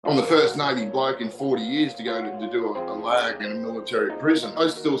I'm the first Navy bloke in 40 years to go to do a lag in a military prison. I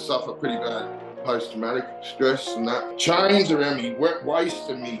still suffer pretty bad post-traumatic stress and that. Chains around me waist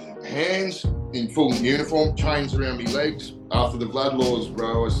and me hands in full uniform, chains around me legs. After the VLAD laws,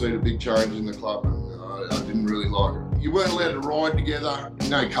 bro, I seen a big change in the club and I didn't really like it. You weren't allowed to ride together,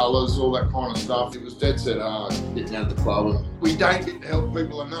 no colours, all that kind of stuff. It was dead set hard getting out of the club. And we don't get to help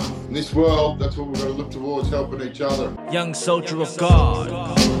people enough. In this world, that's what we've got to look towards, helping each other. Young soldier of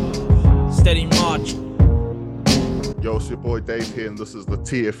God, steady march. Yo, it's your boy Dave here, and this is the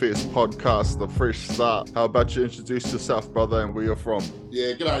TFS podcast, The Fresh Start. How about you introduce yourself, brother, and where you're from?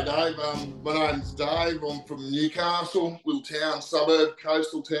 Yeah, g'day, Dave. My name's Dave. I'm from Newcastle, little town, suburb,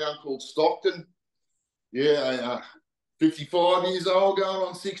 coastal town called Stockton. Yeah, 55 years old, going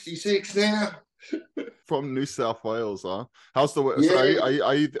on 66 now. From New South Wales, huh? How's the weather? Yeah. So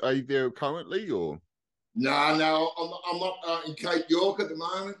are you there currently, or? No, I'm up in Cape York at the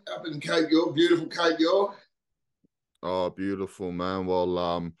moment, up in Cape York, beautiful Cape York. Oh, beautiful, man.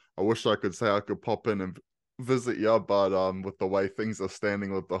 Well, I wish I could say I could pop in and visit you, but with the way things are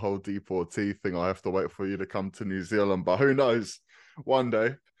standing with the whole deportee thing, I have to wait for you to come to New Zealand. But who knows? One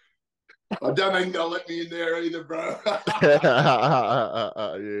day. I don't think they'll let me in there either, bro.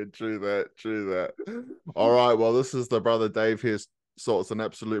 Yeah, true that. All right, well, this is the brother Dave here, so it's an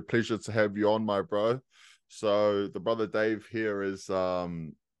absolute pleasure to have you on, my bro. So the brother Dave here is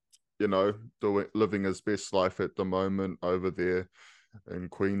living his best life at the moment over there in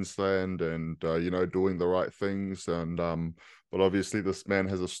Queensland, and doing the right things. And but obviously this man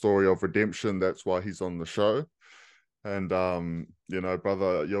has a story of redemption. That's why he's on the show. And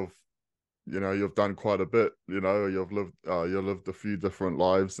brother, you've done quite a bit. You've lived a few different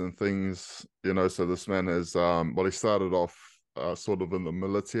lives and things. So this man has he started off sort of in the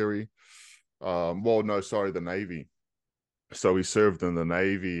military. The Navy. So he served in the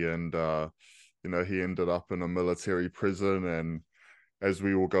Navy, and he ended up in a military prison. And as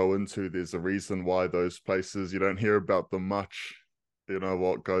we will go into, there's a reason why those places, you don't hear about them much,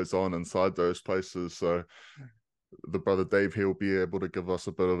 what goes on inside those places. So the brother Dave, he'll be able to give us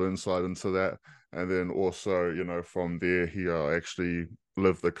a bit of insight into that. And then also, from there, he actually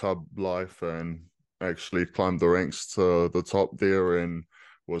lived the club life and actually climbed the ranks to the top there and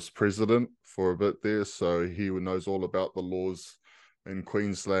was president for a bit there. So he knows all about the laws in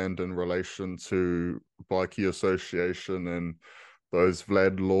Queensland in relation to bikie association and those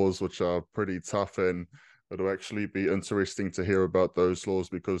VLAD laws, which are pretty tough. And it'll actually be interesting to hear about those laws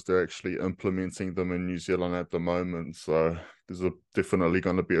because they're actually implementing them in New Zealand at the moment. So there's definitely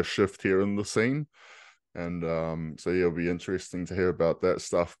going to be a shift here in the scene. And it'll be interesting to hear about that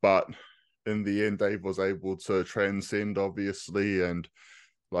stuff. But in the end, Dave was able to transcend, obviously, and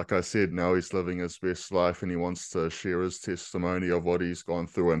like I said, now he's living his best life and he wants to share his testimony of what he's gone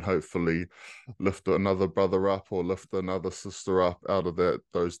through and hopefully lift another brother up or lift another sister up out of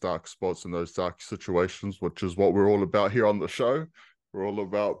those dark spots and those dark situations, which is what we're all about here on the show. We're all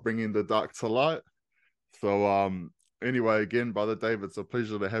about bringing the dark to light. So anyway, again, Brother Dave, it's a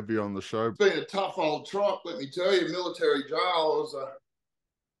pleasure to have you on the show. It's been a tough old trot, let me tell you. Military jail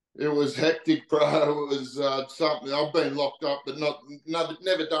it was hectic, bro. It was something. I've been locked up, but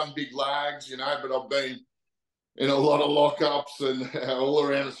never done big lags, but I've been in a lot of lockups and all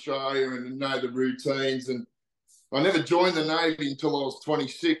around Australia and know the routines. And I never joined the Navy until I was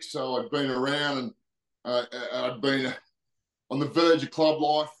 26, so I'd been around and I'd been on the verge of club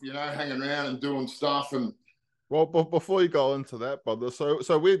life, hanging around and doing stuff. And well, before you go into that, brother,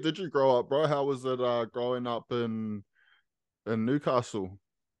 so where did you grow up, bro? How was it growing up in Newcastle?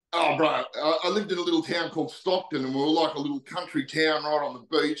 Oh, bro, I lived in a little town called Stockton, and we were like a little country town right on the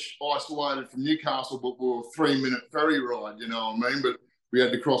beach, isolated from Newcastle, but we were a 3-minute ferry ride, you know what I mean? But we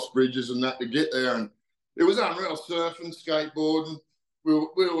had to cross bridges and that to get there, and it was unreal, surfing, skateboarding. We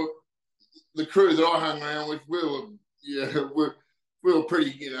were the crew that I hung around with, we were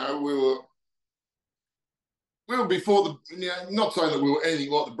pretty, we were before not saying that we were anything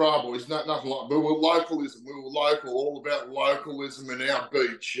like the Bra Boys, nothing like, but we were localism. We were local, all about localism and our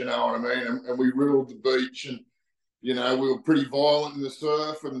beach, you know what I mean? And we ruled the beach, and, we were pretty violent in the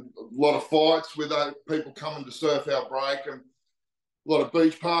surf and a lot of fights with people coming to surf our break, and a lot of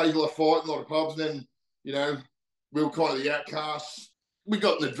beach parties, a lot of fighting, a lot of pubs. And then, we were kind of the outcasts. We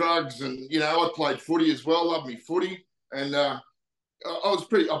got in the drugs, and, I played footy as well, loved me footy. And,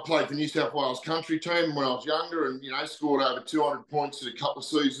 I played for New South Wales country team when I was younger and, scored over 200 points in a couple of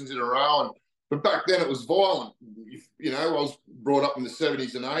seasons in a row. But back then it was violent. I was brought up in the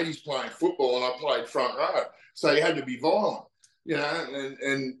 70s and 80s playing football, and I played front row. So you had to be violent,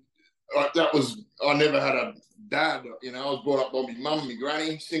 and I never had a dad. You know, I was brought up by my mum and my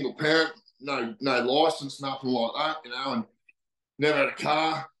granny, single parent, no license, nothing like that. You know, and never had a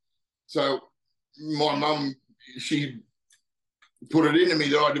car. So my mum, she put it into me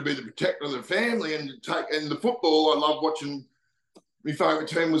that I had to be the protector of the family and the football. I love watching. My favourite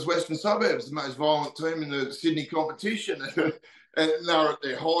team was Western Suburbs, the most violent team in the Sydney competition. And they were at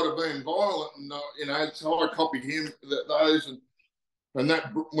their height of being violent. And, you know, so I copied those. And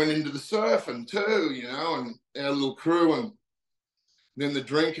that went into the surfing too, you know, and our little crew. And then the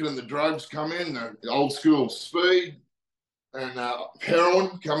drinking and the drugs come in, the old school speed and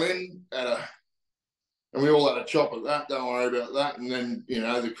heroin come in and we all had a chop at that, don't worry about that. And then, you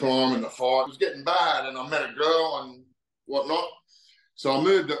know, the crime and the fight was getting bad. And I met a girl and whatnot. So I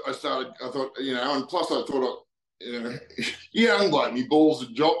moved, I thought, you know, and plus I thought, you know, young bloke, my balls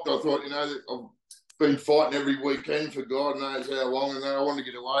had dropped. I thought, you know, I've been fighting every weekend for God knows how long, and I wanted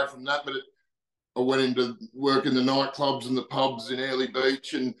to get away from that. But I went into work in the nightclubs and the pubs in Airlie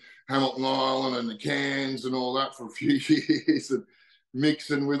Beach and Hamilton Island and the Cairns and all that for a few years, and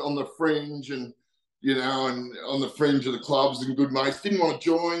mixing with on the fringe and, you know, and on the fringe of the clubs and good mates. Didn't want to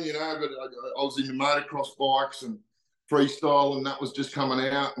join, you know, but I was into motocross bikes and freestyle, and that was just coming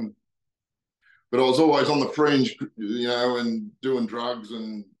out. But I was always on the fringe, you know, and doing drugs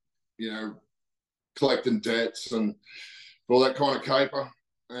and, you know, collecting debts and all that kind of caper.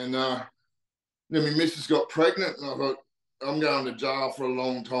 And then my missus got pregnant, and I thought, I'm going to jail for a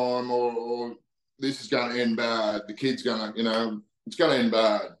long time, or this is going to end bad. The kid's going to, you know, it's going to end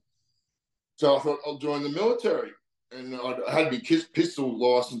bad. So I thought I'll join the military. And I had my pistol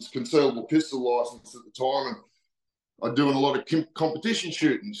license, concealable pistol license at the time, and I'm doing a lot of competition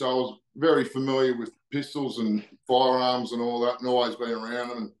shooting. So I was very familiar with pistols and firearms and all that, and always been around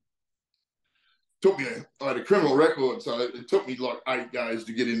them. And I had a criminal record, so it took me like 8 days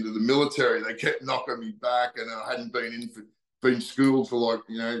to get into the military. They kept knocking me back, and I hadn't been schooled for like,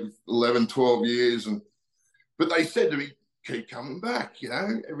 you know, 11, 12 years. But they said to me, keep coming back, you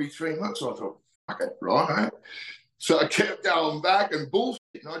know, every 3 months. So I thought, fuck it, right? So I kept going back and bullshit,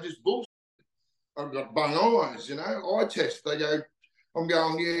 and I just bullshit. I've got bung eyes, you know, eye test. They go, I'm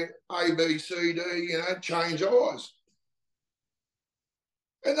going, yeah, A, B, C, D, you know, change eyes.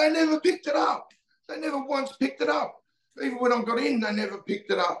 And they never picked it up. They never once picked it up. Even when I got in, they never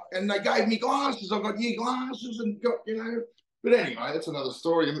picked it up. And they gave me glasses. I got new glasses and got, you know. But anyway, that's another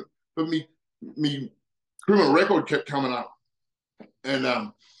story. But me criminal record kept coming up. And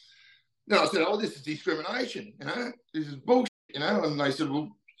then I said, oh, this is discrimination, you know. This is bullshit, you know. And they said, well,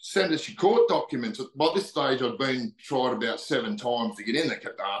 send us your court documents. By this stage, I'd been tried about 7 times to get in. They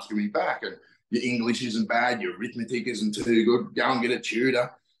kept asking me back, and your English isn't bad, your arithmetic isn't too good, go and get a tutor.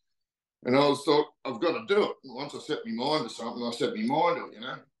 And I thought, I've got to do it. Once I set my mind to something, I set my mind to it, you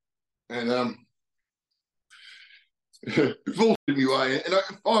know. And bullshit me way in, and I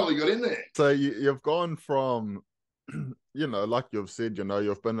finally got in there. So you've gone from, you know, like you've said, you know,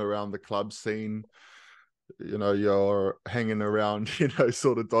 you've been around the club scene, you know, you're hanging around, you know,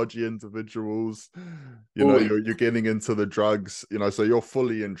 sort of dodgy individuals, you know, you're getting into the drugs, you know, so you're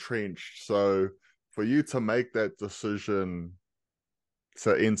fully entrenched. So for you to make that decision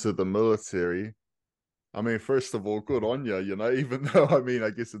to enter the military, I mean, first of all, good on you, you know, even though, I mean, I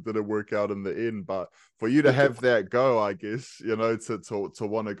guess it didn't work out in the end, but for you to have that go, I guess, you know, to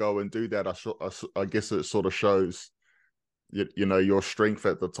want to go and do that, I guess it sort of shows, you know, your strength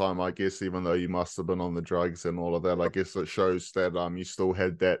at the time, I guess, even though you must have been on the drugs and all of that. I guess it shows that you still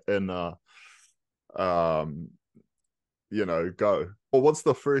had that inner you know, go. Well, what's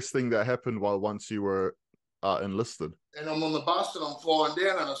the first thing that happened once you were enlisted? And I'm on the bus and I'm flying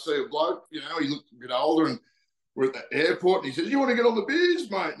down and I see a bloke, you know, he looked a bit older, and we're at the airport, and he says, you want to get on the beers,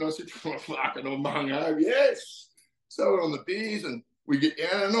 mate? And I said, oh, fucking, I'm hungover. Yes. So we're on the beers and we get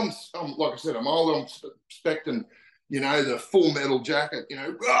down, and I'm like I said, I'm old, I'm expecting, you know, the full metal jacket, you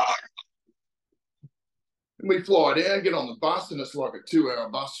know. And we fly down, get on the bus, and it's like a 2-hour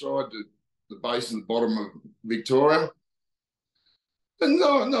bus ride to the base and the bottom of Victoria. And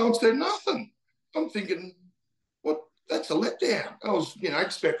no one said nothing. I'm thinking, what? That's a letdown. I was, you know,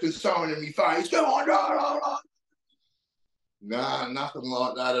 expecting someone in my face, come on, right. Nah, nothing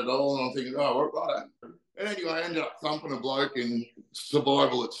like that at all. And I'm thinking, oh, right. And anyway, I ended up thumping a bloke in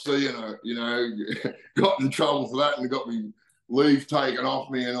survival at sea, and I, you know, got in trouble for that and got me leave taken off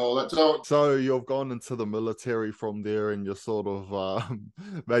me and all that. So you've gone into the military from there, and you're sort of,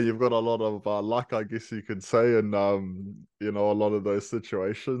 man, you've got a lot of luck, I guess you could say, and you know, a lot of those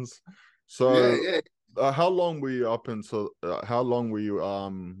situations. So yeah. How long were you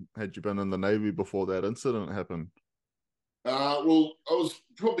had you been in the Navy before that incident happened? Well, I was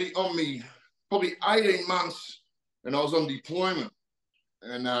probably 18 months, and I was on deployment.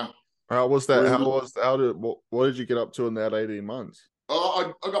 And how was that? What did you get up to in that 18 months?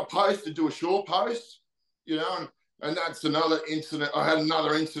 I got posted to do a shore post, and that's another incident. I had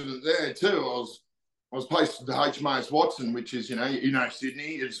another incident there too. I was posted to HMAS Watson, which is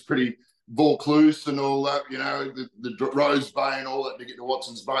Sydney. It's pretty Vaucluse and all that. The Rose Bay and all that to get to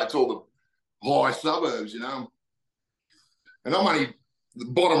Watson's Bay. It's all the high suburbs, And I'm only the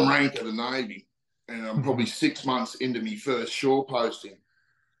bottom rank of the Navy, and I'm probably 6 months into my first shore posting.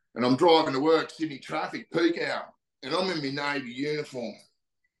 And I'm driving to work, Sydney traffic, peak hour, and I'm in my Navy uniform.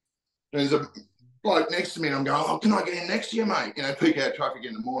 And there's a bloke next to me, and I'm going, "Oh, can I get in next to you, mate?" Peak hour traffic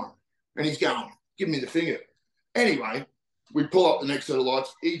in the morning. And he's going, "Give me the finger." Anyway, we pull up the next set of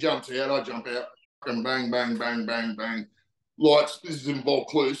lights. He jumps out, I jump out, and bang, bang, bang, bang, bang. Lights, this is in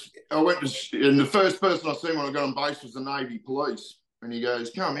Vaucluse. And the first person I seen when I got on base was the Navy police. And he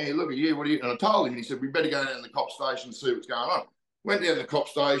goes, "Come here, look at you, what are you?" And I told him, and he said, "We better go down to the cop station and see what's going on." Went down to the cop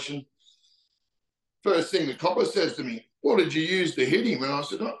station. First thing the copper says to me, "What did you use to hit him?" And I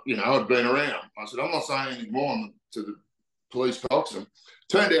said, "Oh, I'd been around." I said, "I'm not saying anything more to the police coxswain."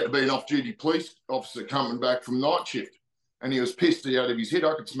 Turned out to be an off-duty police officer coming back from night shift. And he was pissed out of his head.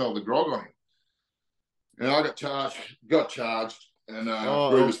 I could smell the grog on him. And I got charged. And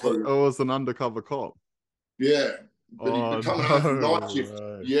it was an undercover cop. Yeah. But he'd been coming home from night shift.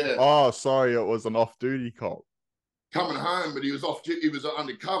 Yeah. Oh, sorry, it was an off-duty cop. Coming home, but he was he was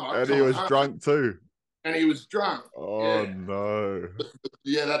undercover. And he was drunk too. And he was drunk. Oh, yeah. No.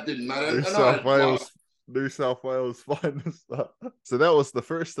 Yeah, that didn't matter. New South Wales finest. So that was the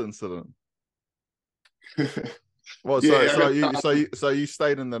first incident. Well, so you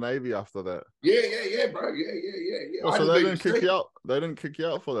stayed in the Navy after that? Yeah, bro. Yeah. Oh, so they didn't kick you out. They didn't kick you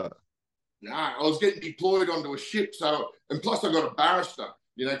out for that. No, I was getting deployed onto a ship. And plus I got a barrister,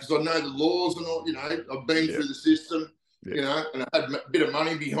 because I know the laws and all. I've been through the system, and I had a bit of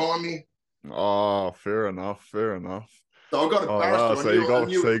money behind me. Oh, fair enough. So I got a barrister.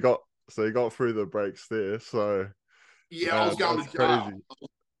 Wow. So you got through the breaks there. So yeah, I was going to jail. Crazy.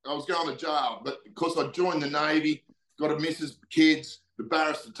 I was going to jail, but because I joined the Navy, got a missus, kids. The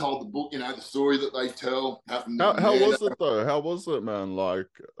barrister told the book, the story that they tell. How was it though? How was it, man? Like,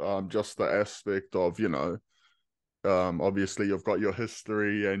 just the aspect of, obviously you've got your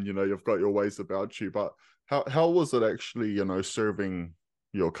history and you've got your ways about you, but how was it actually, serving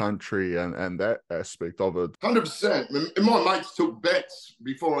your country and that aspect of it? 100%. And my mates took bets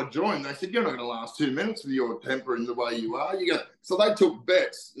before I joined. They said, "You're not going to last 2 minutes with your temper and the way you are." So they took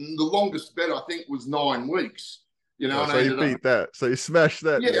bets, and the longest bet I think was 9 weeks. So you beat that. So you smashed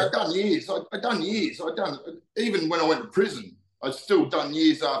that. Yeah, I've done years. Even when I went to prison, I've still done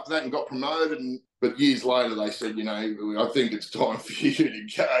years after that and got promoted. But years later, they said, "I think it's time for you to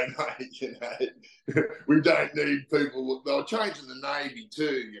go, mate. We don't need people." They were changing the Navy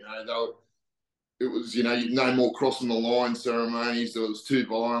too, it was, no more crossing the line ceremonies. It was too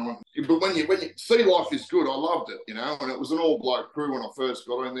violent. But when you sea life is good, I loved it, and it was an all bloke crew when I first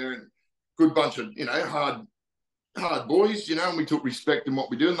got in there, and good bunch of, hard boys, and we took respect in what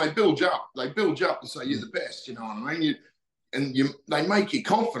we do, and they build you up. They build you up to say you're the best, you know what I mean? They make you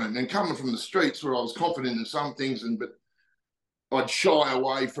confident. And coming from the streets where I was confident in some things, but I'd shy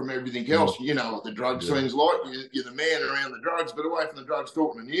away from everything else. You know what the drug scene's like. You're the man around the drugs, but away from the drugs,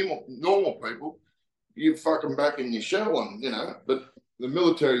 talking to normal people, you're fucking back in your shell. And, but the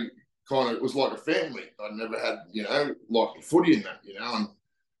military kind of was like a family. I never had, like footy in that, and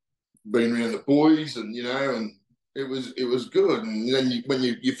being around the boys and, and it was good. And then when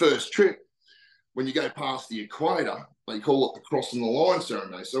your first trip, when you go past the equator, they call it the crossing the line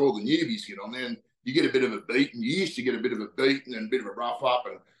ceremony. So all the newbies get on there and you get a bit of a beat, and you used to get a bit of a beat and then a bit of a rough up,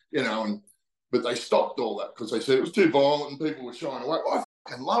 and but they stopped all that because they said it was too violent and people were shying away. I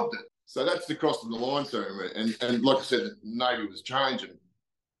fucking loved it. So that's the crossing the line ceremony. And like I said, the Navy was changing.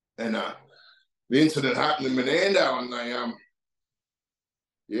 And the incident happened in Menando, and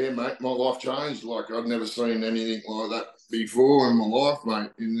they mate, my life changed. Like I'd never seen anything like that before in my life,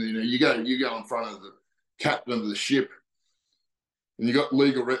 mate. And you go in front of the captain of the ship, and you got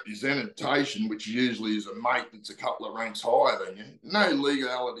legal representation, which usually is a mate that's a couple of ranks higher than you. No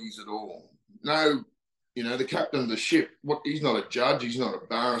legalities at all. No, the captain of the ship. He's not a judge. He's not a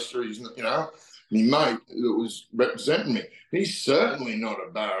barrister. He's not, my mate that was representing me, he's certainly not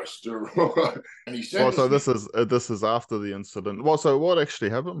a barrister. And he said, so this is after the incident. Well, so what actually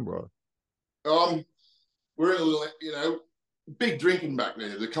happened, bro? We're in a big drinking back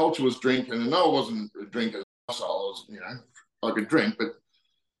there. The culture was drinking, and I wasn't a drinker. So I was, I could drink, but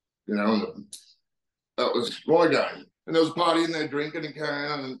that was my game. And there was a party in there drinking and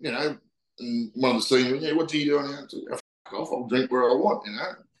carrying on, and, you know, and one of the seniors, yeah, what's he doing? I said, oh, fuck off, I'll drink where I want, you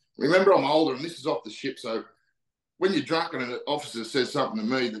know. Remember, I'm older, and this is off the ship, so when you're drunk and an officer says something to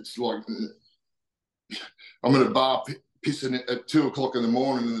me that's like, I'm at a bar pissing at 2 o'clock in the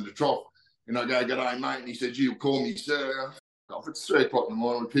morning in the trough, and I go, "G'day, mate," and he said, "You'll call me sir." Off, it's 3 o'clock in the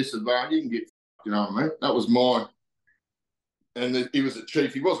morning, we piss at the bar, you can get, you know what I mean? That was mine. And he was a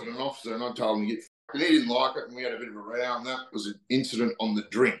chief, he wasn't an officer, and I told him to get, and he didn't like it, and we had a bit of a row, and that was an incident on the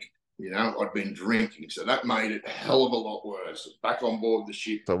drink. You know, I'd been drinking, so that made it a hell of a lot worse. Back on board the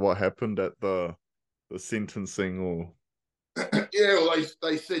ship. So what happened at the sentencing, or? Yeah, well,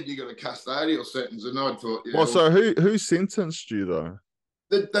 they said you got a custodial sentence, and I thought, yeah. Well, so who sentenced you though?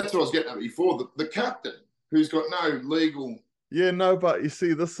 That's what I was getting at before. The captain, who's got no legal. Yeah, no, but you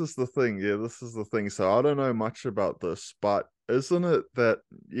see, this is the thing. Yeah, this is the thing. So I don't know much about this, but isn't it that,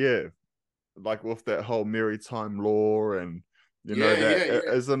 yeah, like with that whole maritime law and, you know, that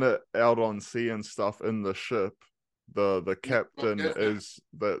isn't it out on sea and stuff in the ship? The captain is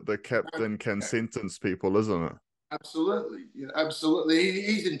the captain can sentence people, isn't it? Absolutely, absolutely.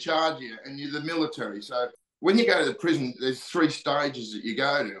 He's in charge here, and you're the military. So when you go to the prison, there's 3 stages that you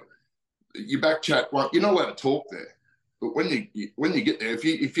go to. You back chat. Well, you're not allowed to talk there, but when you get there,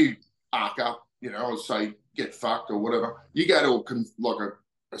 if you arc up, you know, or say get fucked or whatever, you go to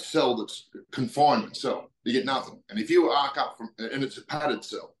a cell that's a confinement cell. You get nothing. And if you arc up from, and it's a padded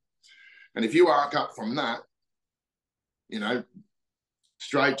cell, and if you arc up from that, you know,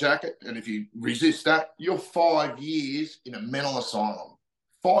 straight jacket, and if you resist that, you're 5 years in a mental asylum.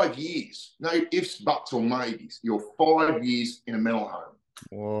 5 years. No ifs, buts, or maybes. You're 5 years in a mental home.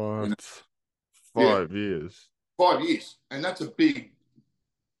 What? You know? 5 years. 5 years. And that's a big,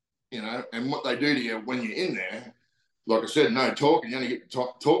 you know, and what they do to you when you're in there, like I said, no talking. You only get to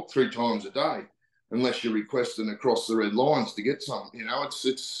talk 3 times a day, unless you're requesting across the red lines to get something. You know,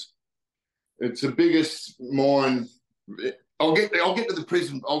 it's the biggest mine. I'll get to the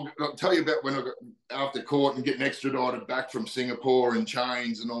prison. I'll tell you about when I got after court and getting extradited back from Singapore in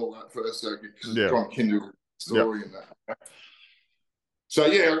chains and all that first, because it's trying to kindle the story and that. So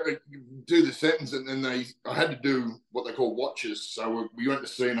yeah, I do the sentence, and then I had to do what they call watches. So we went to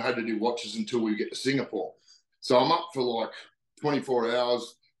sea, and I had to do watches until we get to Singapore. So I'm up for like 24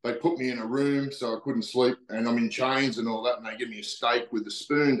 hours. They put me in a room so I couldn't sleep, and I'm in chains and all that, and they give me a steak with a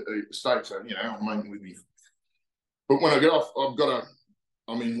spoon to eat the steak. So, you know, I'm making with me. But when I get off,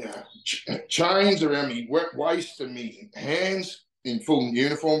 I'm in chains around me waist and me hands in full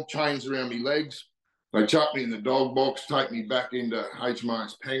uniform, chains around me legs. They chuck me in the dog box, take me back into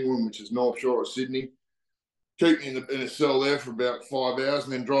HMAS Penguin, which is North Shore of Sydney. Keep me in a cell there for about 5 hours,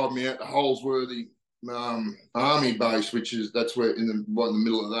 and then drive me out to Holsworthy Army base, that's where in the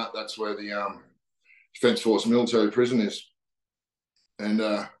middle of that's where the Defence Force military prison is, and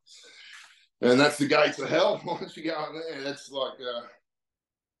that's the gates of hell. Once you go in there, that's like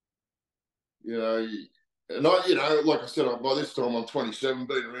you know. And you know, like I said, by this time I'm 27,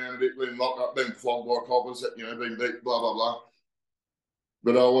 been around a bit, been locked up, been flogged by coppers, you know, been beat, blah blah blah.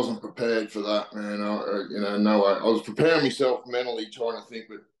 But I wasn't prepared for that, man. You know, no way. I was preparing myself mentally, trying to think,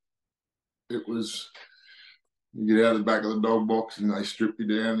 but it was. You get out of the back of the dog box, and they strip you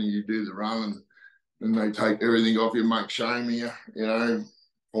down, and you do the run, and they take everything off you, make shame of you, you know,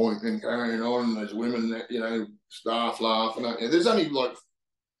 pointing and carrying on. And there's women that, you know, staff laughing at you. There's only like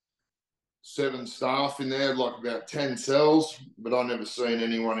 7 staff in there, like about 10 cells, but I never seen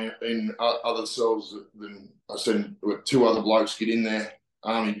anyone in other cells than I seen 2 other blokes get in there,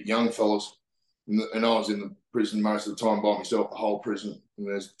 army young fellas, and I was in the prison most of the time by myself, the whole prison. And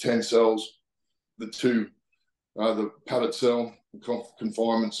there's 10 cells, the 2, the padded cell, the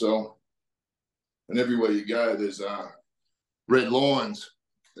confinement cell, and everywhere you go, there's red lines.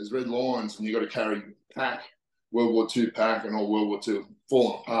 There's red lines, and you got to carry pack. World War II pack and all World War II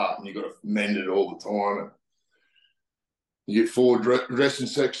falling apart, and you've got to mend it all the time. And you get 4 dressing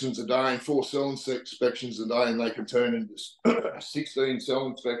sections a day and 4 cell inspections a day, and they can turn into 16 cell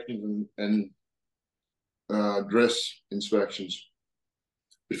inspections and dress inspections.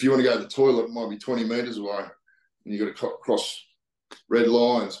 If you want to go to the toilet, it might be 20 metres away, and you've got to cross red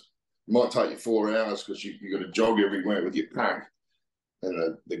lines. It might take you 4 hours because you've got to jog everywhere with your pack.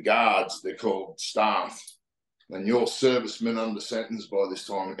 And the guards, they're called staff. And you're servicemen under sentence by this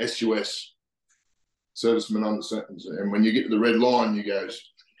time, SUS, servicemen under sentence. And when you get to the red line, you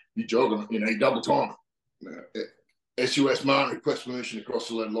jog, you know, you double time. SUS man, request permission to cross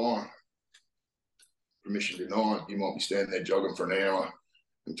the red line. Permission denied. You might be standing there jogging for an hour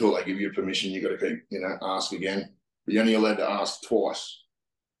until they give you permission. You got to keep, you know, ask again. But you're only allowed to ask twice.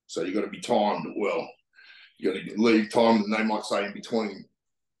 So you got to be timed well. you got to leave time, and they might say in between,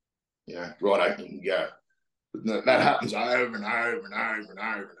 you know, right, you can go. But that happens over and over and over and over and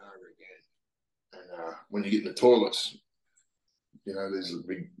over again. And when you get in the toilets, you know, there's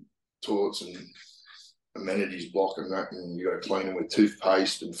big toilets and amenities block and that, and you got to clean them with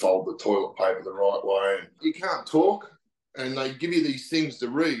toothpaste and fold the toilet paper the right way. And you can't talk, and they give you these things to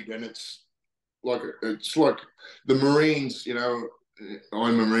read, and it's like the Marines, you know,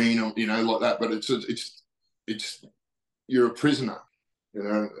 I'm a Marine, you know, like that. But it's you're a prisoner, you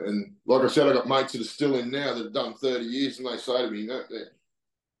know. And like I said, I got mates that are still in now that have done 30 years, and they say to me, no,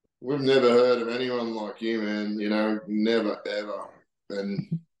 we've never heard of anyone like you, man. You know, never ever.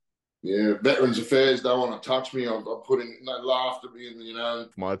 And yeah, Veterans Affairs don't want to touch me. I've put in, they laughed at me, and you know,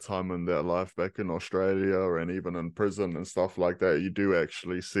 my time in that life back in Australia and even in prison and stuff like that, you do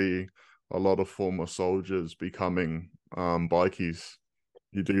actually see a lot of former soldiers becoming bikies.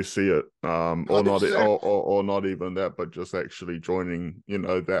 You do see it, or not even that, but just actually joining, you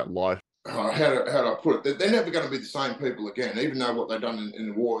know, that life. How do I put it? They're never going to be the same people again, even though what they've done in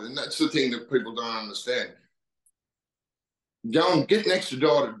the war. And that's the thing that people don't understand. Go and get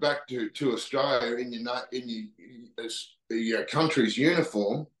extradited back to Australia in your country's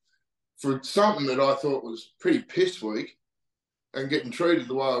uniform for something that I thought was pretty piss weak, and getting treated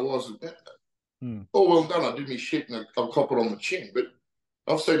the way I was. Oh, well done. I did me shit and I'll cop it on the chin. But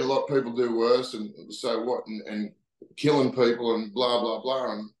I've seen a lot of people do worse, and so what, and killing people and blah, blah,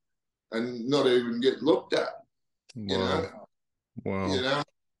 blah, and not even get looked at, you know. Wow. You know,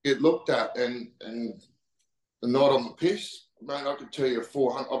 get looked at and not on the piss. Mate, I could tell you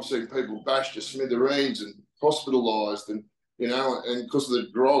 400, I've seen people bashed to smithereens and hospitalised, and, you know, and because of the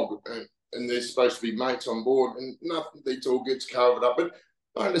grog, and they're supposed to be mates on board, and nothing, it all gets covered up. But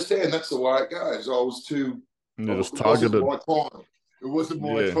I understand that's the way it goes. I was too, you're just targeted. It wasn't my time. It wasn't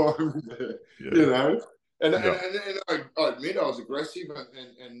my time, you know. And I admit I was aggressive,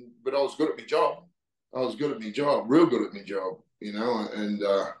 but I was good at my job. I was good at my job, real good at my job, you know, and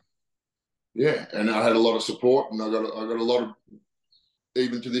yeah, and I had a lot of support, and I got a lot of,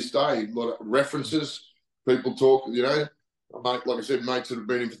 even to this day, a lot of references. People talk, you know, like I said, mates that have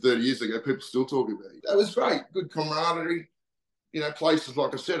been in for 30 years ago, people still talk about it. That was great, good camaraderie. You know, places,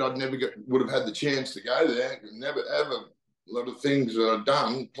 like I said, I'd never would have had the chance to go there. Never ever. A lot of things that I've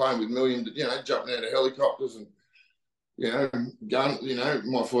done, playing with millions, you know, jumping out of helicopters and, you know, gun. You know,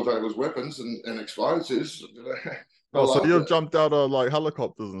 my forte was weapons and explosives. Oh, so you've jumped out of like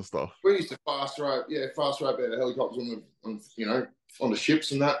helicopters and stuff? We used to fast rope out of helicopters on you know, on the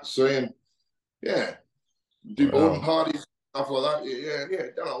ships and that, seeing, yeah, do boarding parties, stuff like that. Yeah,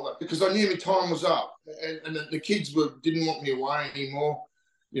 done all that because I knew my time was up, and the kids didn't want me away anymore.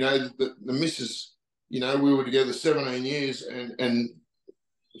 You know, the missus, you know, we were together 17 years, and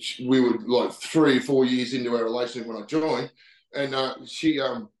we were like 3 or 4 years into our relationship when I joined, and she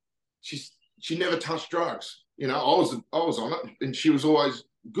never touched drugs. You know, I was on it, and she was always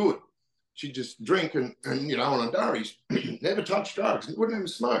good. She'd just drink and you know, on a durries, never touched drugs, wouldn't even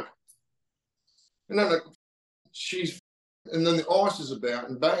smoke. And then and then the ice is about,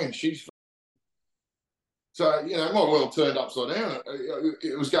 and bang, she's. So, you know, my world turned upside down.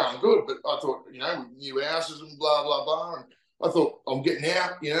 It was going good, but I thought, you know, new houses and blah, blah, blah. And I thought, I'm getting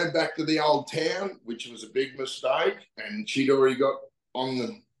out, you know, back to the old town, which was a big mistake. And she'd already got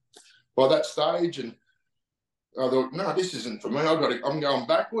by that stage. And I thought, no, this isn't for me. I'm going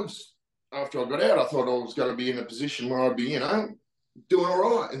backwards. After I got out, I thought I was going to be in a position where I'd be, you know, doing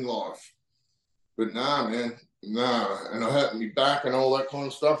all right in life. But no, man, no. And I hurt me back and all that kind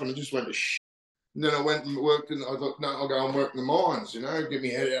of stuff. And I just went to shit. And then I went and worked, and I thought, no, I'll go and work in the mines, you know, get my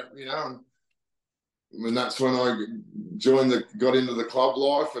head out, you know. And that's when I got into the club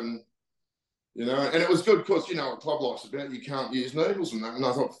life, and, you know, and it was good because, you know, what club life's about, you can't use needles and that. And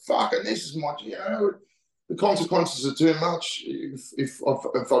I thought, fuck it, this is my, you know, the consequences are too much. If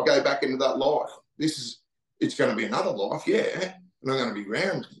I go back into that life, it's going to be another life, yeah. And I'm going to be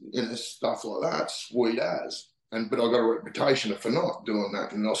around, you know, stuff like that, sweet as. But I got a reputation for not doing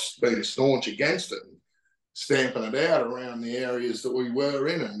that, and I was being staunch against it, and stamping it out around the areas that we were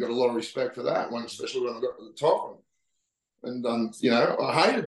in, and got a lot of respect for that one, especially when I got to the top. And you know, I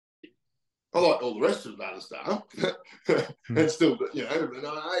hated. I liked all the rest of the other stuff, and still, you know, but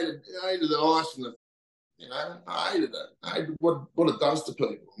I hated the ice and the. You know, I hated it. I hated what it does to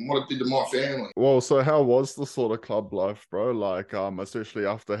people and what it did to my family. Well, so how was the sort of club life, bro? Like, especially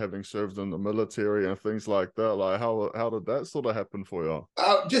after having served in the military and things like that. Like, how did that sort of happen for you?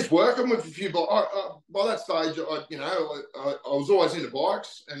 Just working with a few. By that stage, I was always into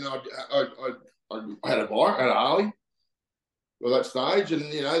bikes, and I had a bike, I had a Harley, that stage, and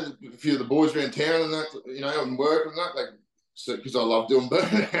a few of the boys around town and that, and work and that, because I love doing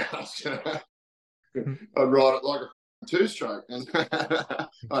burnouts. I'd ride it like a two-stroke, and I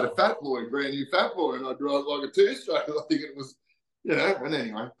had a fat boy, brand new fat boy, and I'd ride it like a two-stroke. I think it was, And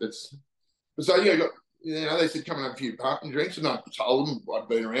anyway, they said come and have a few parking drinks, and I told them I'd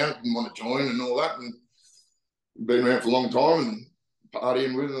been around, didn't want to join and all that, and been around for a long time and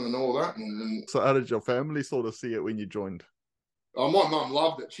partying with them and all that. And so, how did your family sort of see it when you joined? Oh, my mum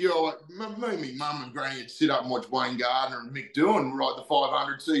loved it. Me, mum and granny would sit up and watch Wayne Gardner and Mick Doohan ride the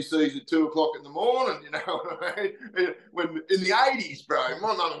 500cc's at 2 o'clock in the morning, when in the 80s, bro.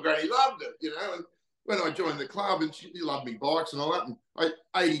 My mum and granny loved it, and when I joined the club, and she loved me bikes and all that, and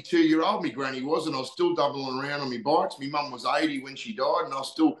 82-year-old me granny was, and I was still doubling around on me bikes. My mum was 80 when she died, and I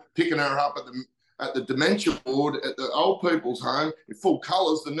was still picking her up at the dementia ward at the old people's home in full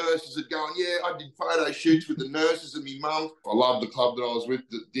colours. The nurses had gone, I did photo shoots with the nurses and me mum. I love the club that I was with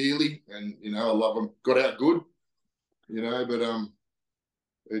dearly, and I love them. Got out good, but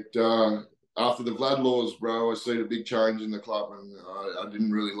after the VLAD laws, bro, I seen a big change in the club, and I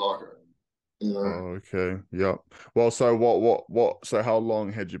didn't really like it. Oh, okay, yeah. Well, so what? So how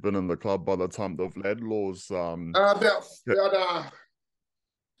long had you been in the club by the time the VLAD laws? About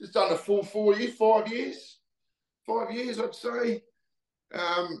just under 4 years, 5 years. 5 years, I'd say.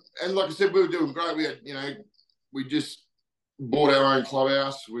 And like I said, we were doing great. We had, we just bought our own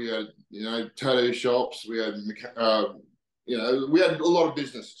clubhouse. We had, tattoo shops. We had, we had a lot of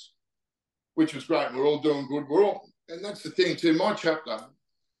businesses, which was great. And we're all doing good. And that's the thing too. My chapter,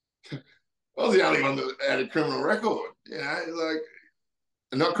 I was the only one that had a criminal record,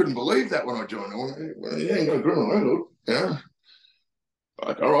 and I couldn't believe that when I joined. Well, you ain't got a criminal record,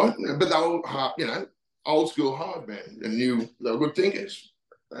 Like, all right, but they were hard, old school hard men, and they were good thinkers.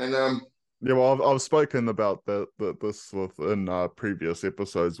 And well, I've spoken about this within previous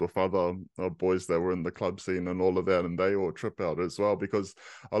episodes with other boys that were in the club scene and all of that, and they all trip out as well, because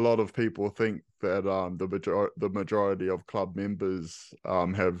a lot of people think that the majority of club members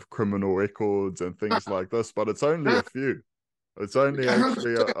have criminal records and things like this, but it's only a few. It's only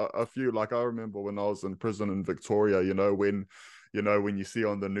actually a few. Like, I remember when I was in prison in Victoria, when you see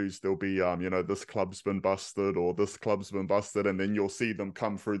on the news, there'll be, this club's been busted or this club's been busted, and then you'll see them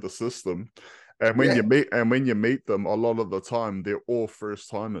come through the system. And when you meet them, a lot of the time, they're all first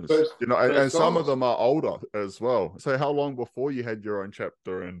timers, and some of them are older as well. So how long before you had your own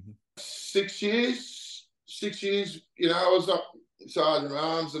chapter? And 6 years, I was up Sergeant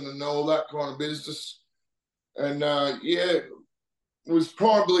Arms and all that kind of business. And it was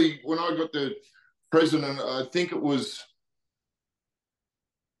probably when I got the president, I think it was,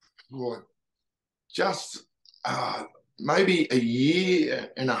 just maybe a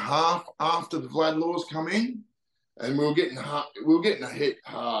year and a half after the VLAD laws come in, and we were getting hit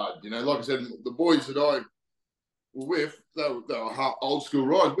hard. Like I said, the boys that I were with, they were hard, old school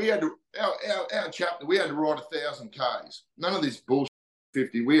rides. We had our chapter. We had to ride 1,000 Ks. None of this bullshit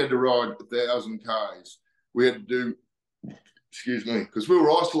 50. We had to ride 1,000 Ks. We had to do, because we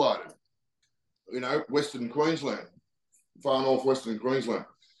were isolated. Western Queensland, far north Western Queensland.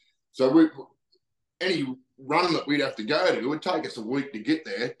 So any run that we'd have to go to, it would take us a week to get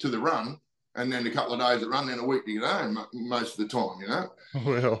there to the run, and then a couple of days at run, then a week to get home most of the time,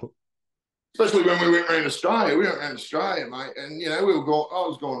 Well, especially when we went around Australia. We went around Australia, mate, and we were going. I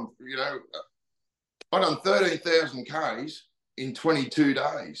was going. I done 13,000 Ks in 22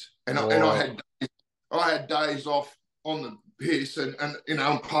 days, and I had days off on the piss and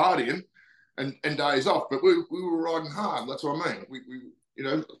partying, and days off, but we were riding hard. That's what I mean.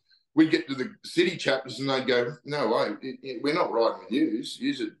 We'd get to the city chapters and they'd go, no way, we're not riding with you.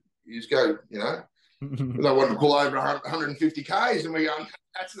 You go, they wanted to pull over 150 Ks, and we go,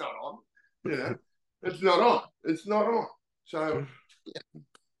 that's not on. It's not on. It's not on. So,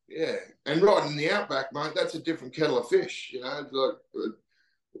 yeah. And riding in the outback, mate, that's a different kettle of fish. It's like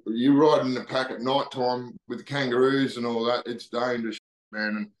you ride in the pack at night time with the kangaroos and all that. It's dangerous,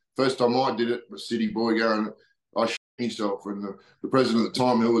 man. And first time I did it, a city boy going, I shit myself. And the president at the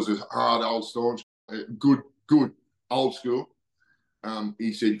time, who was a hard old staunch, good old school,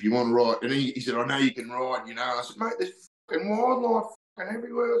 he said, if you want to ride, and he said, I know you can ride, I said, mate, there's fucking wildlife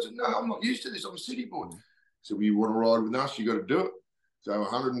everywhere. I said, no, I'm not used to this. I'm a city boy. So you want to ride with us, you got to do it. So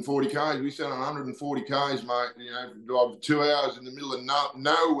 140 Ks, we sat on 140 Ks, mate, drive for 2 hours in the middle of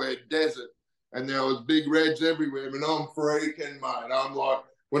nowhere, desert, and there was big reds everywhere, and I'm freaking, mate. I'm like,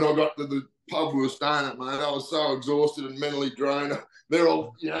 when I got to the pub we were staying at, mate, I was so exhausted and mentally drained. They're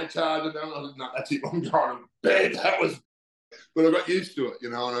all, charging down. I said, no, that's it, I'm trying to bed. But I got used to it, you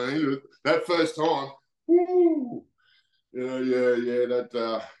know what I mean? That first time, woo,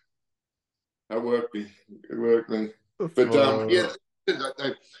 That worked me. It worked me. But Uh,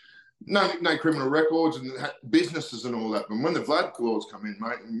 no criminal records and businesses and all that. But when the VLAD clause come in,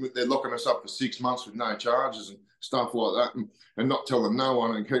 mate, and they're locking us up for 6 months with no charges and stuff like that, and not telling no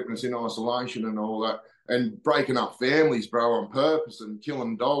one and keeping us in isolation and all that, and breaking up families, bro, on purpose and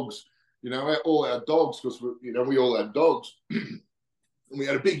killing dogs. All our dogs, because we all had dogs. And we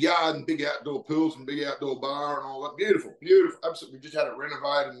had a big yard and big outdoor pools and big outdoor bar and all that. Beautiful, beautiful. Absolutely. We just had it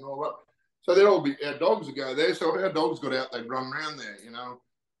renovated and all that. So they'd all be, our dogs would go there. So if our dogs got out, they'd run around there,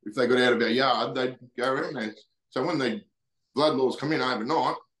 If they got out of our yard, they'd go around there. So when the blood laws come in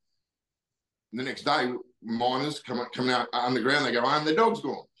overnight, the next day, miners coming out underground, they go home, their dog's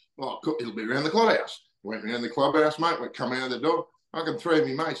gone. Well, it'll be around the clubhouse. Went around the clubhouse, mate, went come out of the dog. I can 3 of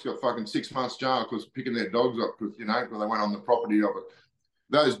me mates got fucking 6 months jail because picking their dogs up because, they went on the property of it.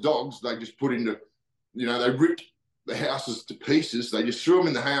 Those dogs, they just put into, they ripped the houses to pieces. They just threw them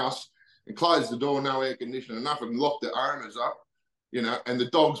in the house and closed the door, no air conditioning, nothing, locked the owners up, and the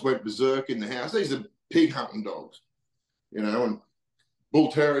dogs went berserk in the house. These are pig hunting dogs, and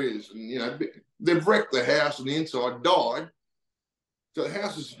bull terriers, and, they've wrecked the house and the inside, died. So the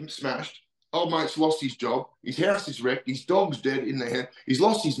house is smashed. Old mate's lost his job. His house is wrecked. His dog's dead in the house. He's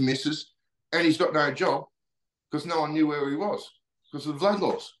lost his missus and he's got no job because no one knew where he was. Because of the VLAD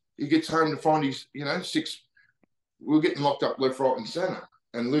laws. He gets home to find his, 6, we're getting locked up left, right, and centre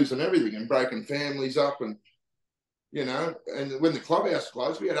and losing everything and breaking families up and, and when the clubhouse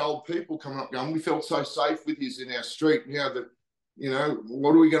closed, we had old people coming up going, we felt so safe with you in our street now that,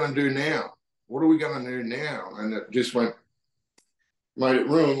 what are we going to do now? What are we going to do now? And it just made it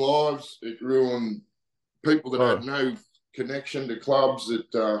ruin lives. It ruined people that had no connection to clubs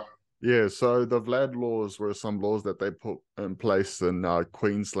that, yeah, so the VLAD laws were some laws that they put in place in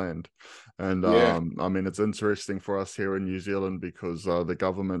Queensland. And it's interesting for us here in New Zealand because the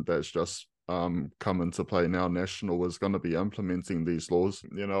government that's just come into play now, national, is going to be implementing these laws.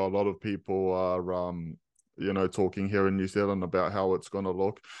 A lot of people are talking here in New Zealand about how it's going to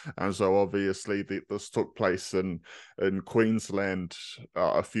look. And so obviously this took place in Queensland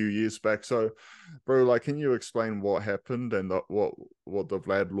a few years back. So, bro, can you explain what happened and what the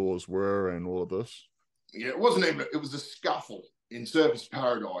VLAD laws were and all of this? Yeah, it wasn't even, it was a scuffle in Surfers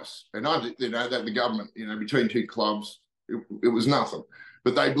Paradise. And that the government, between two clubs, it was nothing.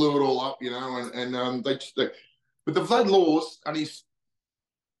 But they blew it all up, but the VLAD laws only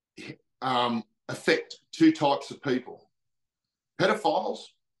affect two types of people: pedophiles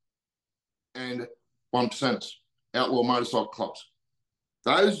and 1%ers, outlaw motorcycle clubs.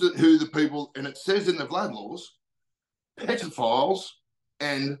 Those are who the people, and it says in the VLAD laws, pedophiles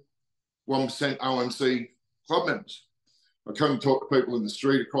and 1% OMC club members. I couldn't talk to people in the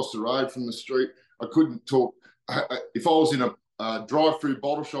street, across the road from the street. I couldn't talk. If I was in a drive-through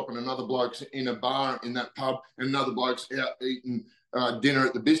bottle shop and another bloke's in a bar in that pub and another bloke's out eating dinner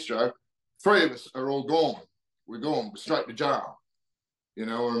at the bistro, 3 of us are all gone. We're gone. We're straight to jail. You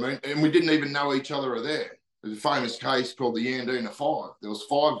know what I mean? And we didn't even know each other are there. There's a famous case called the Yandina Five. There was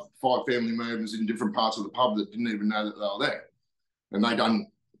five family members in different parts of the pub that didn't even know that they were there. And they done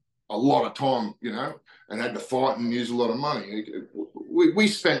a lot of time, and had to fight and use a lot of money. We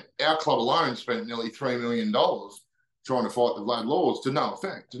spent, our club alone spent nearly $3 million trying to fight the VLAD laws to no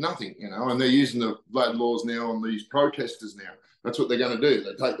effect, to nothing, and they're using the VLAD laws now on these protesters now. That's what they're going to do.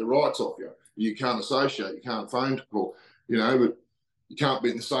 They take the rights off you. You can't associate, you can't phone call, but you can't be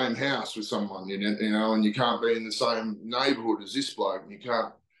in the same house with someone, and you can't be in the same neighbourhood as this bloke, and you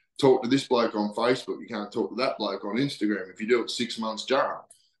can't talk to this bloke on Facebook, you can't talk to that bloke on Instagram. If you do it, 6 months jail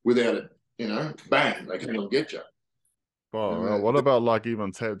without it, bang, they come and get you. Oh, what about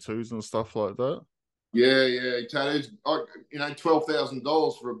even tattoos and stuff like that? Yeah, tattoos.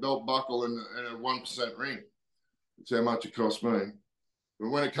 $12,000 for a belt buckle and a 1% ring. That's how much it cost me. But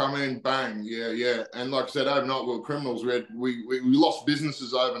when it come in, bang, yeah. And like I said, overnight we were criminals. We lost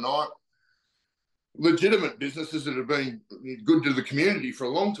businesses overnight. Legitimate businesses that have been good to the community for a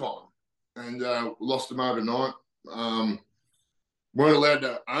long time. And lost them overnight. Weren't allowed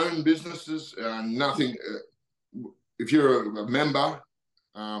to own businesses. Nothing. If you're a member,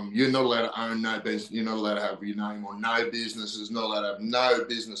 you're not allowed to own no business. You're not allowed to have your name on no businesses. Not allowed to have no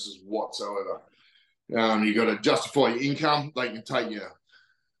businesses whatsoever. You got to justify your income. They can take you,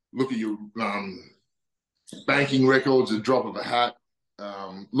 look at your banking records, a drop of a hat.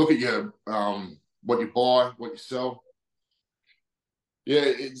 Look at your what you buy, what you sell. Yeah,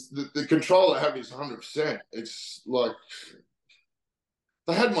 it's the control they have is 100%. It's like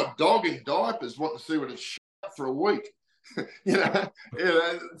they had my dog in diapers, wanting to see what it's shot for a week.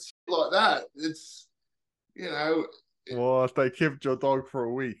 It's like that. It's What? They kept your dog for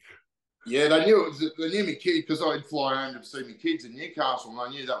a week? Yeah, they knew it was. They knew me kid because I'd fly home to see my kids in Newcastle, and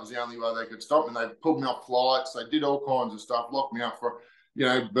they knew that was the only way they could stop me. They pulled me off flights. They did all kinds of stuff, locked me up for,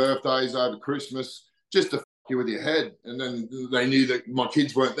 birthdays over Christmas, just to fuck you with your head. And then they knew that my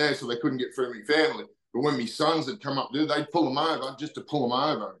kids weren't there, so they couldn't get through my family. But when my sons had come up, they'd pull them over just to pull them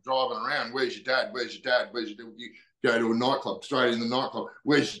over, driving around. Where's your dad? Where's your dad? Where's your dad? You go to a nightclub, straight in the nightclub.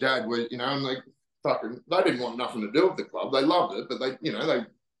 Where's your dad? And they didn't want nothing to do with the club. They loved it, but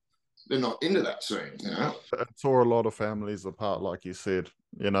they're not into that scene. It tore a lot of families apart, like you said,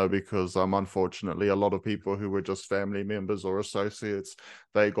 because unfortunately a lot of people who were just family members or associates,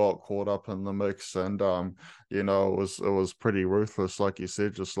 they got caught up in the mix, and it was pretty ruthless, like you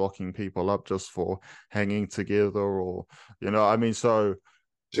said, just locking people up just for hanging together, or so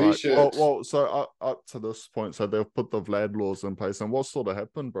T-shirts. so up to this point, so they've put the VLAD laws in place, and what sort of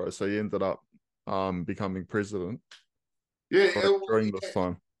happened, bro? So you ended up becoming president during this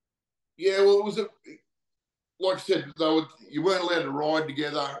time. Yeah, well, it was like I said, you weren't allowed to ride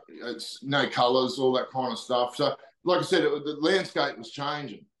together. It's no colours, all that kind of stuff. So, like I said, the landscape was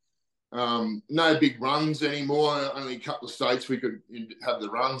changing. No big runs anymore. Only a couple of states we could have the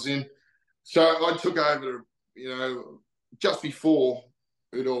runs in. So I took over, just before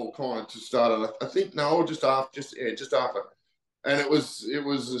it all kind of started. I think just after, and it was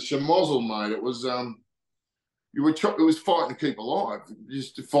a schmozzle, mate. It was it was fighting to keep alive,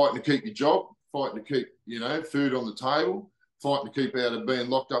 just fighting to keep your job, fighting to keep, food on the table, fighting to keep out of being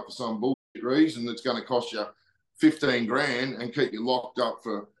locked up for some bullshit reason that's going to cost you 15 grand and keep you locked up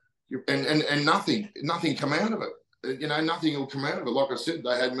for, and nothing come out of it. Nothing will come out of it. Like I said,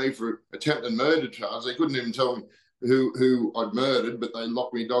 they had me for attempted murder charge. They couldn't even tell me who I'd murdered, but they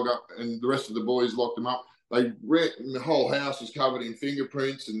locked me dog up, and the rest of the boys locked them up. The whole house was covered in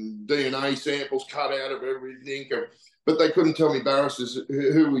fingerprints and DNA samples cut out of everything. But they couldn't tell me barristers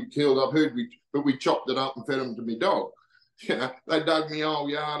who we'd killed up, but we chopped it up and fed them to me dog. They dug me whole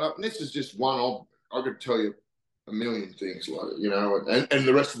yard up. And this is just one of, I could tell you a million things like it, and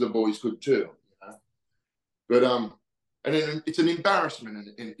the rest of the boys could too. But and then it's an embarrassment,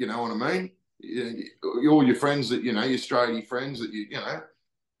 and you know what I mean? All your friends that, your straighty friends that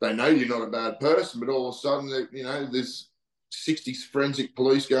they know you're not a bad person, but all of a sudden, there's 60 forensic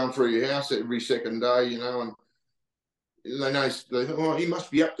police going through your house every second day, and they know, he must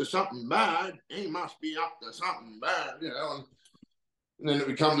be up to something bad. He must be up to something bad, and then it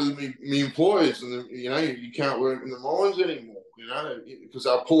would come to me employers, and you can't work in the mines anymore, because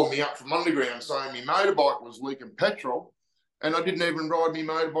they're pulling me up from underground saying my motorbike was leaking petrol, and I didn't even ride my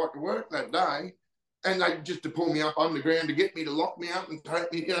motorbike to work that day. And they just to pull me up underground to get me, to lock me up and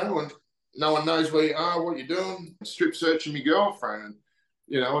take me, and no one knows where you are, what you're doing, strip searching my girlfriend,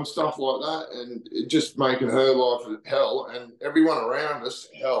 and stuff like that. And it just making her life hell and everyone around us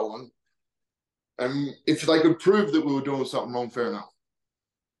hell. And if they could prove that we were doing something wrong, fair enough.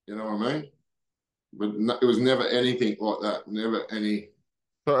 You know what I mean? But it was never anything like that. Never any.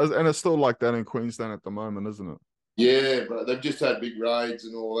 And it's still like that in Queensland at the moment, isn't it? Yeah, but they've just had big raids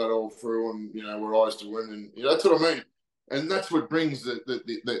and all that all through, and we're eyes to win, and that's what I mean. And that's what brings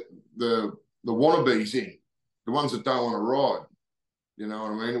the wannabes in, the ones that don't want to ride. You know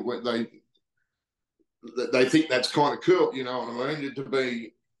what I mean? They think that's kind of cool. You know what I mean? To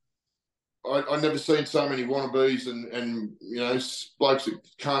be, I never seen so many wannabes and blokes that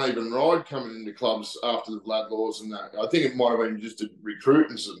can't even ride coming into clubs after the VLAD laws and that. I think it might have been just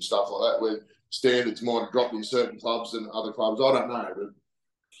recruiting and stuff like that, where standards might have dropped in certain clubs than other clubs. I don't know,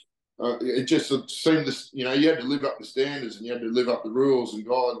 but it just seemed you had to live up the standards and you had to live up the rules and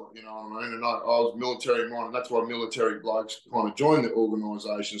guidelines, you know what I mean? And I was military minded. That's why military blokes kind of join the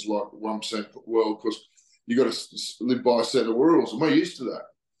organisations like 1% World, because you got to live by a set of rules, and we're used to that,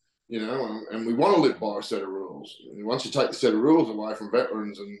 and we want to live by a set of rules. And once you take the set of rules away from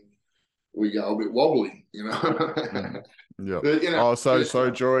veterans, and we go a bit wobbly, Yeah. But, so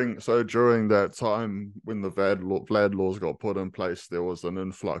during that time when the VLAD laws got put in place, there was an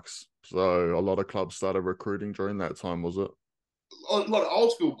influx. So a lot of clubs started recruiting during that time, was it? A lot of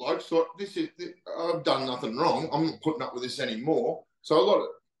old school blokes thought, I've done nothing wrong. I'm not putting up with this anymore. So a lot of,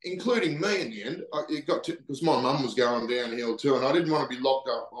 including me in the end, it got to, because my mum was going downhill too, and I didn't want to be locked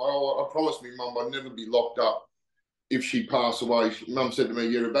up. I promised me mum I'd never be locked up if she passed away. Mum said to me,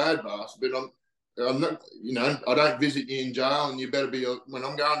 "You're a bad bastard, but I'm not, I don't visit you in jail, and you better be, when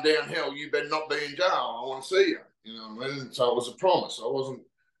I'm going downhill, you better not be in jail. I want to see you." You know what I mean? So it was a promise.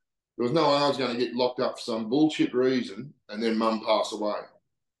 There was no way I was going to get locked up for some bullshit reason and then mum pass away.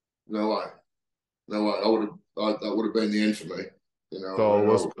 No way. That would have been the end for me.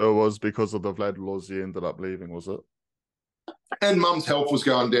 So it was because of the VLAD laws you ended up leaving, was it? And Mum's health was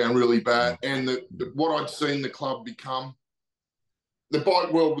going down really bad. And what I'd seen the club become, the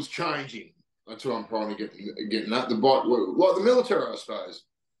bike world was changing. That's what I'm trying to getting at. The bike world, like the military, I suppose.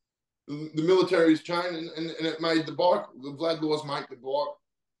 The military is changing, and it made the VLAD laws make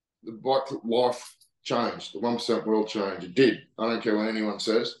the bike life change. The 1% world change. It did. I don't care what anyone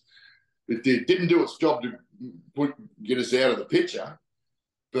says. It did. Didn't do its job to get us out of the picture,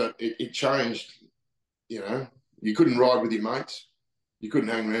 but it changed. You know, you couldn't ride with your mates. You couldn't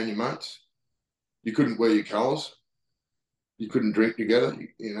hang around your mates. You couldn't wear your colours. You couldn't drink together.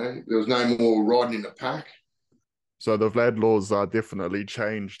 You know, there was no more riding in a pack. So the VLAD laws definitely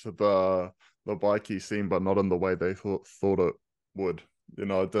changed the bikie scene, but not in the way they thought it would. You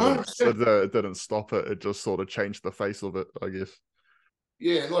know, it didn't stop it. It just sort of changed the face of it, I guess.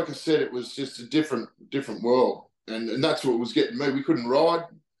 Yeah, like I said, it was just a different world, and that's what was getting me. We couldn't ride,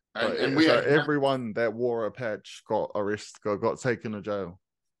 and we had everyone that wore a patch got arrested, got taken to jail.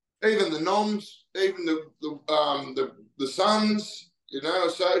 Even the noms, even the sons, you know,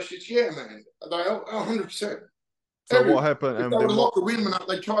 associates. Yeah, man, they 100%. So what happened? If they would lock the women up,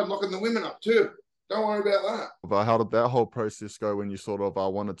 they tried locking the women up too. Don't worry about that. But how did that whole process go when you sort of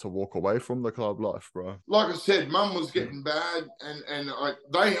wanted to walk away from the club life, bro? Like I said, Mum was getting bad, and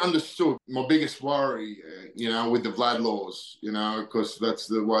they understood my biggest worry, you know, with the VLAD laws, you know, because that's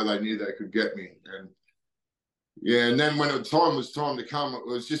the way they knew they could get me. And yeah, and then when the time was time to come, it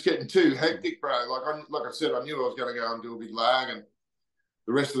was just getting too hectic, bro. Like I said, I knew I was going to go and do a big lag, and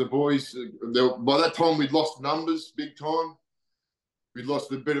the rest of the boys, by that time we'd lost numbers big time. We'd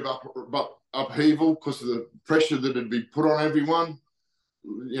lost a bit of upheaval because of the pressure that had been put on everyone.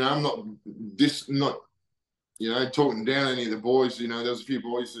 You know, I'm not you know, talking down any of the boys. You know, there was a few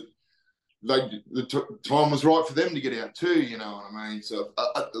boys that the time was right for them to get out too. You know what I mean? So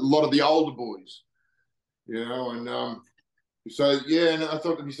a lot of the older boys, you know, and so yeah, and I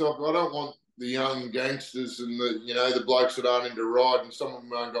thought to myself, I don't want the young gangsters and the blokes that aren't into riding. Some of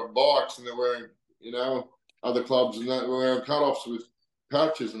them ain't got bikes and they're wearing, you know, other clubs and that wearing cut-offs with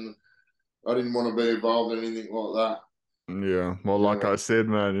patches, and I didn't want to be involved in anything like that. Yeah, well, like I said,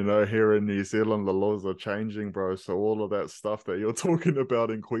 man, you know, here in New Zealand, the laws are changing, bro. So all of that stuff that you're talking about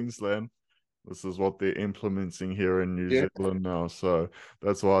in Queensland, this is what they're implementing here in New Zealand now. So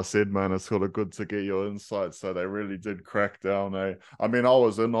that's why I said, man, it's sort of good to get your insights. So they really did crack down. I mean, I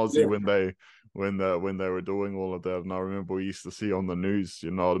was in Aussie when they were doing all of that, and I remember we used to see on the news, you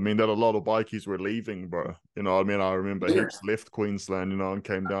know what I mean, that a lot of bikies were leaving, bro. You know what I mean? I remember heaps left Queensland, you know, and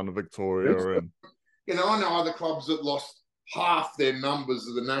came down to Victoria. And you know, I know other clubs that lost half their numbers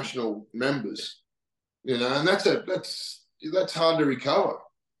of the national members. You know, and that's hard to recover.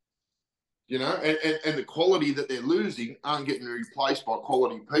 You know, and the quality that they're losing aren't getting replaced by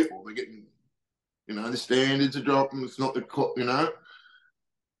quality people. They're getting, you know, the standards are dropping. It's not you know,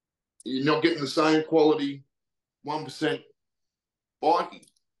 you're not getting the same quality 1% bikie.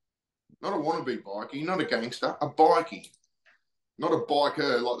 Not a wannabe bikie, not a gangster, a bikie. Not a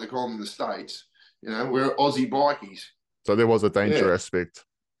biker like they call them in the States. You know, we're Aussie bikies. So there was a danger aspect.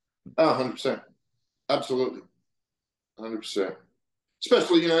 Oh, 100%. Absolutely. 100%.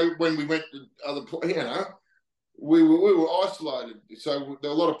 Especially, you know, when we went to other places, you know, we were isolated. So there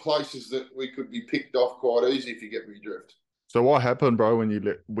are a lot of places that we could be picked off quite easy, if you get me drift. So what happened, bro, when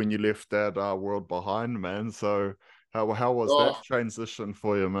you left that world behind, man? So how was that transition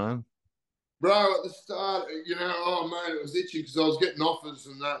for you, man? Bro, at the start, you know, oh man, it was itchy because I was getting offers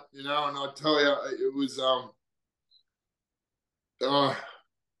and that, you know, and I tell you, it was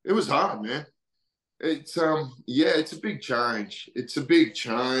hard, man. It's it's a big change. It's a big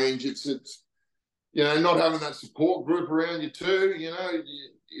change. It's you know, not having that support group around you too. You know,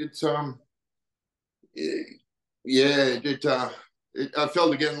 it's I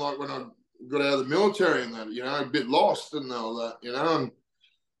felt again like when I got out of the military and that, you know, a bit lost and all that, you know,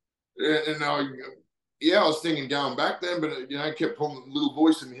 and I was thinking going back then, but you know, I kept pulling the little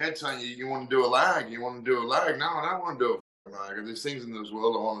voice in my head saying, "You want to do a lag? You want to do a lag?" No, I don't want to do a lag. There's things in this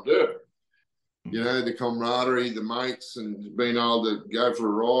world I want to do. You know, the camaraderie, the mates, and being able to go for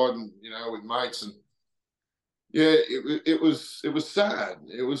a ride, and you know, with mates, and yeah, it was sad.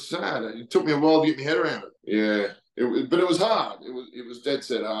 It was sad. It took me a while to get my head around it. Yeah, but it was hard. It was dead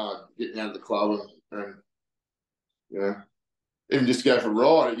set hard getting out of the club and you know, even just go for a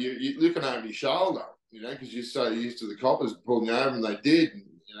ride. You're looking over your shoulder, you know, because you're so used to the coppers pulling you over, and they did. And,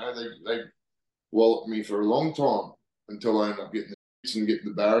 you know, they walloped me for a long time until I ended up getting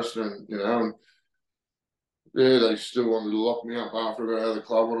the barrister, and you know. And, yeah, they still wanted to lock me up after I got out of the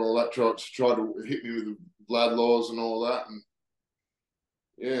club and all that. Tried to hit me with the VLAD laws and all that. And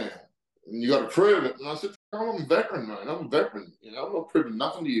yeah, and you got to prove it. And I said, I'm a veteran, mate. I'm a veteran. You know, I'm not proving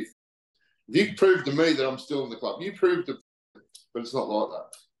nothing to you. If you prove to me that I'm still in the club, you prove to, but it's not like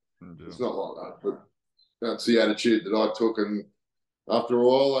that. Yeah. It's not like that. But that's the attitude that I took. And after a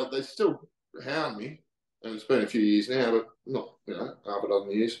while, like, they still hound me. And it's been a few years now, but not, you know, half a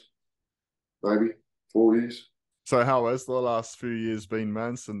dozen years, maybe 4 years. So how has the last few years been,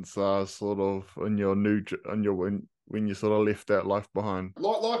 man, since sort of in your when you sort of left that life behind?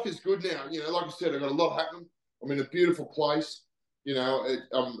 Life is good now. You know, like I said, I've got a lot happening. I'm in a beautiful place. You know,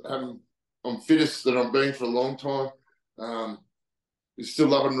 I'm fittest that I've been for a long time. Still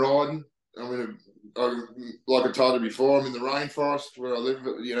loving riding. Like I told you before, I'm in the rainforest where I live.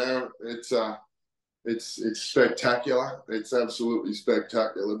 You know, it's spectacular. It's absolutely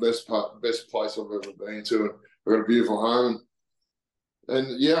spectacular. Best place I've ever been to. And I've got a beautiful home, and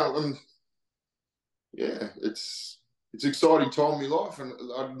it's an exciting time in my life, and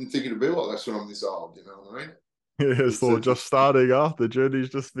I didn't think it'd be like this when I'm this old. You know what I mean? Yeah, it's all just starting up. The journey's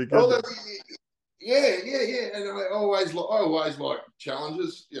just beginning. Yeah. And I always like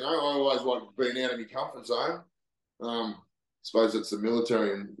challenges. You know, I always like being out of my comfort zone. I suppose it's the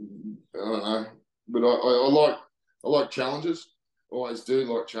military, and I don't know, but I like challenges. Always do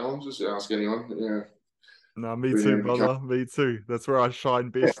like challenges. Ask anyone. Yeah. No, me too, brother. Me too. That's where I shine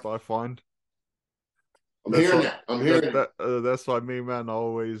best, I find. I'm hearing that. I'm hearing that. That's why me, man, I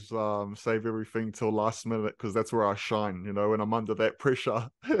always save everything till last minute because that's where I shine, you know, when I'm under that pressure.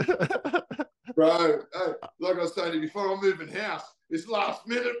 Bro, like I was saying to you before, I'm moving house. It's last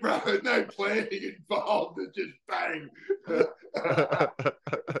minute, bro. No planning involved. It's just bang.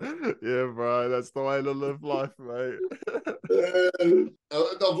 Yeah, bro. That's the way to live life, mate.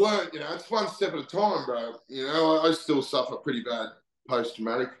 I've learned, you know, it's one step at a time, bro. You know, I still suffer pretty bad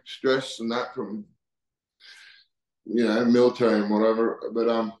post-traumatic stress and that from, you know, military and whatever.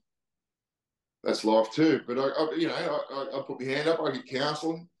 But that's life too. But I put my hand up. I get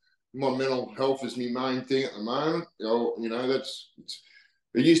counselling. My mental health is my main thing at the moment. You know, it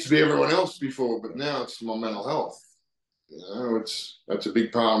used to be everyone else before, but now it's my mental health. You know, that's a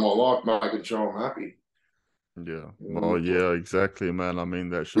big part of my life, making sure I'm happy. Yeah. Well, yeah, exactly, man. I mean,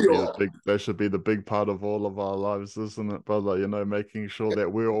 that should be the big part of all of our lives, isn't it, brother? You know, making sure that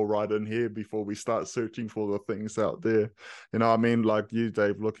we're all right in here before we start searching for the things out there. You know, I mean, like you,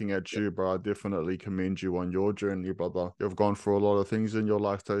 Dave, looking at you, bro, I definitely commend you on your journey, brother. You've gone through a lot of things in your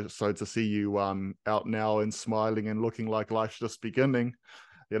life, so to see you out now and smiling and looking like life's just beginning.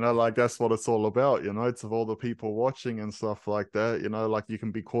 You know, like that's what it's all about, you know, it's of all the people watching and stuff like that, you know, like you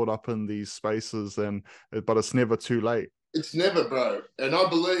can be caught up in these spaces but it's never too late. It's never, bro. And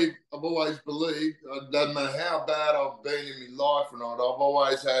I've always believed, it doesn't matter how bad I've been in my life or not, I've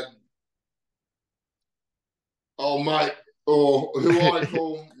always had, oh, mate, or who I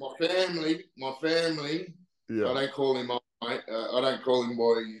call my family. Yeah. I don't call him my mate. I don't call him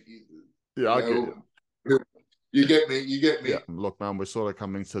boy. Yeah, I get it. You get me. Yeah, look, man, we're sort of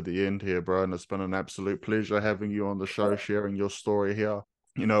coming to the end here, bro, and it's been an absolute pleasure having you on the show, sharing your story here.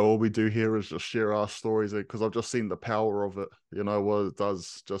 You know, all we do here is just share our stories because I've just seen the power of it, you know, what it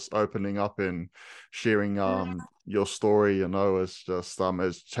does, just opening up and sharing your story, you know, it's just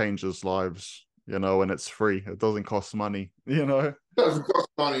it changes lives, you know, and it's free. It doesn't cost money, you know. It doesn't cost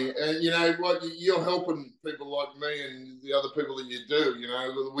money. And you know what, you're helping people like me and the other people that you do, you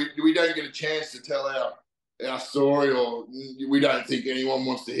know. We don't get a chance to tell our story, or we don't think anyone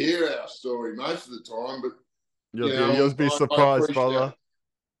wants to hear our story most of the time, but you'll be surprised, brother.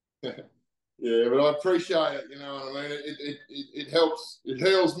 Yeah, but I appreciate it, you know what I mean? It helps, it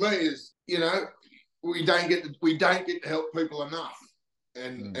heals me, is, you know, we don't get to help people enough.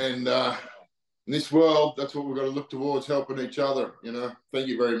 And in this world, that's what we've got to look towards, helping each other, you know. Thank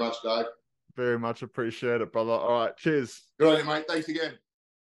you very much, Dave. Very much appreciate it, brother. All right, cheers. Good on you, mate. Thanks again.